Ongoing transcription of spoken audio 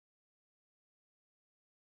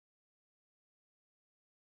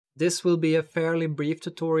This will be a fairly brief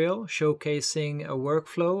tutorial showcasing a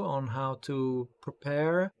workflow on how to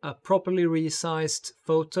prepare a properly resized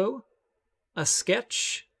photo, a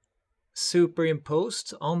sketch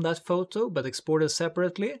superimposed on that photo but exported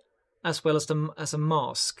separately, as well as a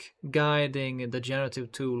mask guiding the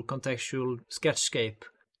generative tool Contextual Sketchscape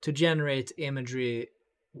to generate imagery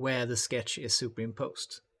where the sketch is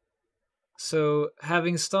superimposed. So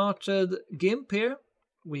having started GIMP here,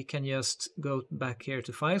 we can just go back here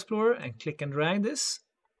to File Explorer and click and drag this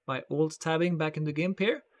by Alt-tabbing back into GIMP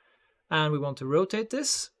here. And we want to rotate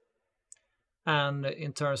this. And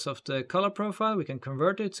in terms of the color profile, we can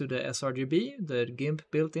convert it to the sRGB, the GIMP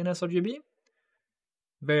built-in sRGB.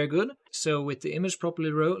 Very good. So with the image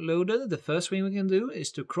properly loaded, the first thing we can do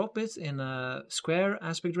is to crop it in a square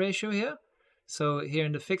aspect ratio here. So here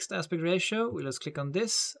in the fixed aspect ratio, we'll just click on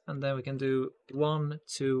this, and then we can do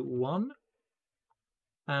 1:1.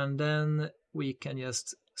 And then we can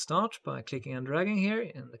just start by clicking and dragging here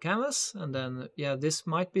in the canvas. And then, yeah, this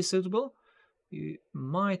might be suitable. You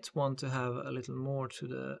might want to have a little more to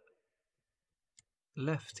the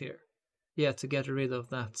left here. Yeah, to get rid of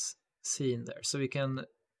that scene there. So we can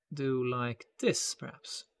do like this,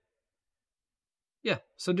 perhaps. Yeah,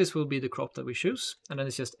 so this will be the crop that we choose. And then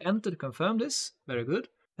it's just enter to confirm this. Very good.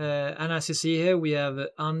 And as you see here, we have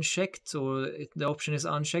unchecked, or the option is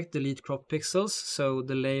unchecked, delete crop pixels. So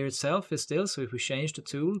the layer itself is still. So if we change the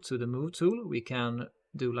tool to the move tool, we can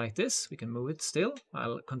do like this. We can move it still.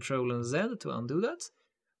 I'll Control and Z to undo that.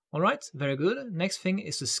 All right, very good. Next thing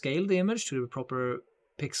is to scale the image to the proper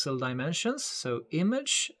pixel dimensions. So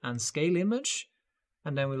image and scale image.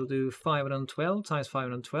 And then we'll do 512 times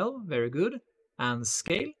 512. Very good. And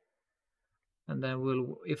scale. And then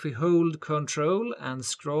if we hold Control and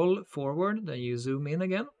scroll forward, then you zoom in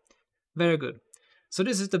again. Very good. So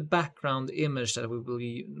this is the background image that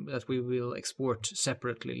we will export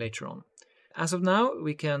separately later on. As of now,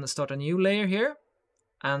 we can start a new layer here,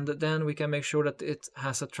 and then we can make sure that it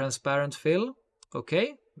has a transparent fill.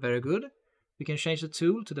 Okay, very good. We can change the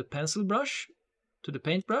tool to the pencil brush, to the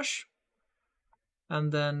paintbrush,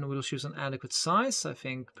 and then we'll choose an adequate size. I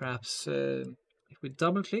think perhaps if we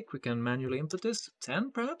double click, we can manually input this to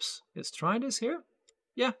 10 perhaps. Let's try this here.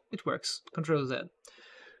 Yeah, it works. Control Z.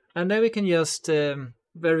 And then we can just,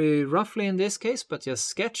 very roughly in this case, but just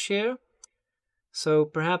sketch here. So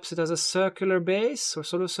perhaps it has a circular base, or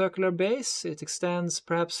sort of circular base. It extends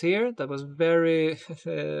perhaps here. That was very,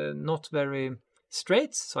 not very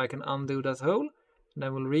straight. So I can undo that hole. And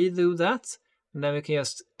then we'll redo that. And then we can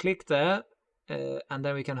just click there. And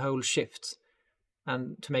then we can hold Shift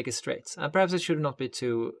and to make it straight. And perhaps it should not be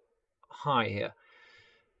too high here.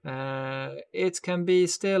 It can be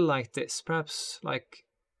still like this, perhaps like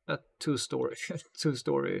a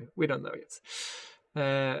two-story, we don't know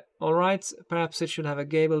yet. All right, perhaps it should have a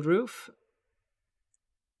gabled roof,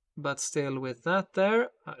 but still with that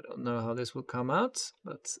there, I don't know how this will come out,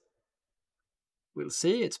 but we'll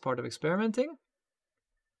see. It's part of experimenting.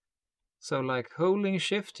 So like holding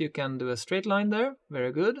Shift, you can do a straight line there.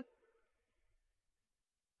 Very good.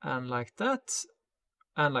 And like that,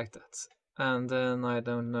 and like that. And then I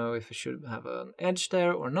don't know if it should have an edge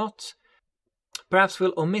there or not. Perhaps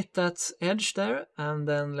we'll omit that edge there, and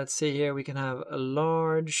then let's see here, we can have a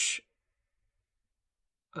large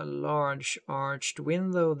arched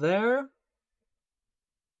window there,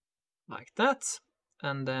 like that.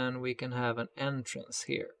 And then we can have an entrance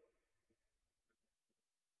here,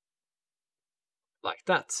 like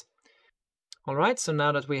that. All right, so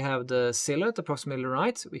now that we have the silhouette approximately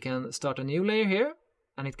right, we can start a new layer here.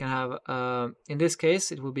 And it can have, in this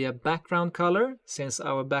case, it will be a background color, since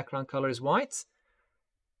our background color is white.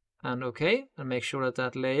 And okay, and make sure that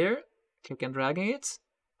that layer, click and dragging it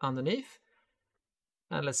underneath.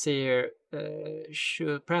 And let's see here,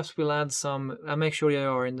 perhaps we'll add some, make sure you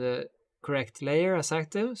are in the correct layer as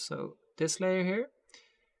active. So this layer here,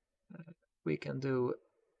 we can do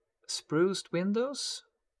spruced windows.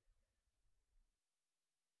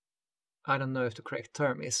 I don't know if the correct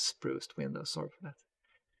term is spruced windows, sorry for that.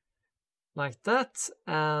 Like that,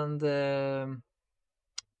 and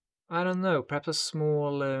I don't know, perhaps a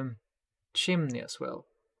small chimney as well.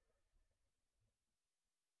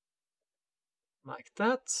 Like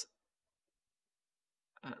that,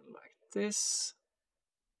 and like this.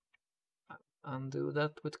 I'll undo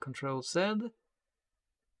that with Control Z.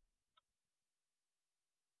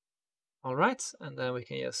 All right, and then we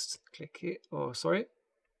can just click here,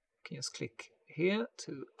 can just click here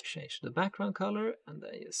to change the background color, and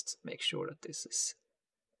then just make sure that this is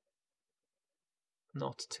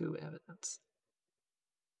not too evident.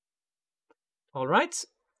 All right.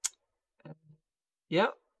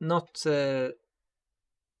 Yeah, not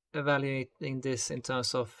evaluating this in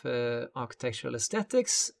terms of architectural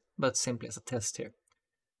aesthetics, but simply as a test here.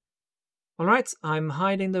 Alright, I'm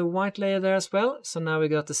hiding the white layer there as well, so now we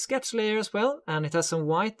got the sketch layer as well, and it has some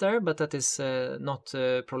white there, but that is not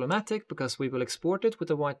problematic because we will export it with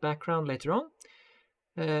a white background later on.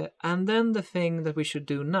 And then the thing that we should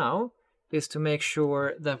do now is to make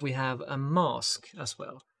sure that we have a mask as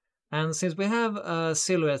well. And since we have a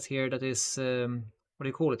silhouette here that is, what do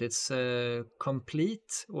you call it? It's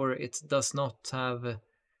complete, or it does not have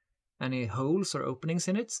any holes or openings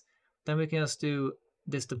in it, then we can just do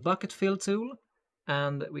this, the bucket fill tool,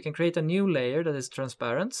 and we can create a new layer that is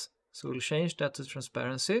transparent. So we'll change that to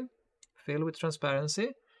transparency, fill with transparency,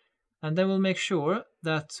 and then we'll make sure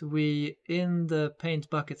that we, in the paint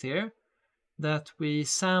bucket here, that we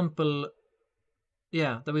sample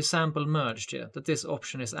merged, that this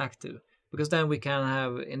option is active. Because then we can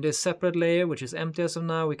have, in this separate layer, which is empty as of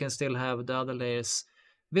now, we can still have the other layers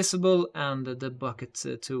visible, and the bucket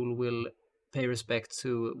tool will pay respect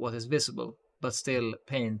to what is visible, but still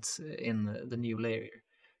paint in the new layer.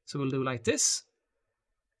 So we'll do like this.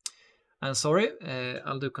 And sorry,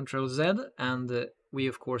 I'll do Control Z, and we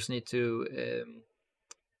of course need to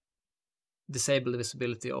disable the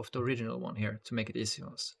visibility of the original one here to make it easy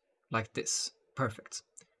on us, like this. Perfect.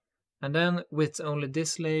 And then with only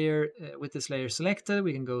this layer, selected,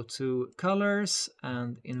 we can go to Colors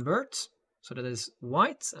and Invert, so that is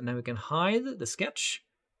white, and then we can hide the sketch,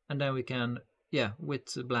 and then we can,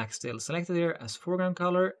 with black still selected here as foreground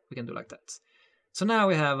color, we can do like that. So now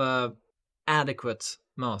we have a adequate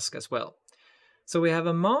mask as well. So we have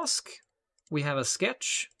a mask, we have a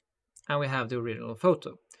sketch, and we have the original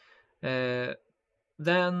photo.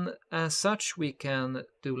 Then as such we can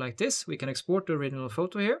do like this, we can export the original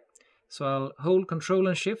photo here. So I'll hold Control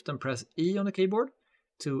and Shift and press E on the keyboard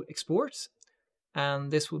to export.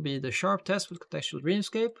 And this will be the sharp test with Contextual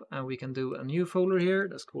Dreamscape, and we can do a new folder here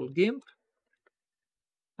that's called GIMP.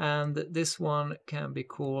 And this one can be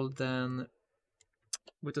called then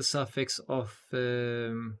with the suffix of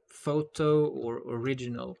photo or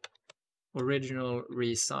original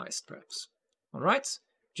resized perhaps. All right,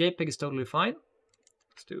 JPEG is totally fine.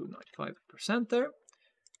 Let's do 95% there.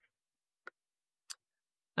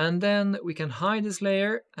 And then we can hide this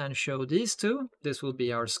layer and show these two. This will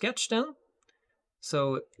be our sketch then.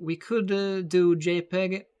 So we could do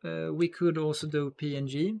JPEG, we could also do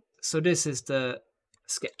PNG. So this is the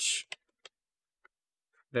sketch.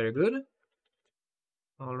 Very good.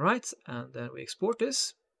 All right, and then we export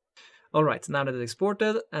this. All right, now that it's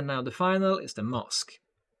exported, and now the final is the mask.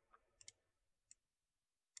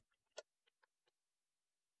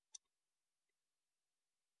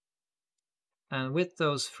 And with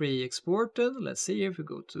those three exported, let's see if we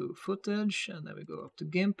go to footage and then we go up to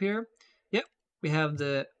GIMP here. Yep, we have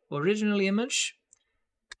the original image,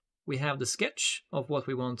 we have the sketch of what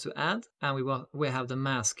we want to add, and we have the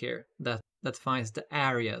mask here that finds the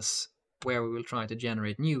areas where we will try to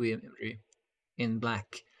generate new imagery in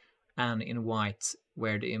black and in white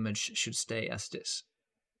where the image should stay as it is.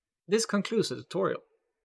 This concludes the tutorial.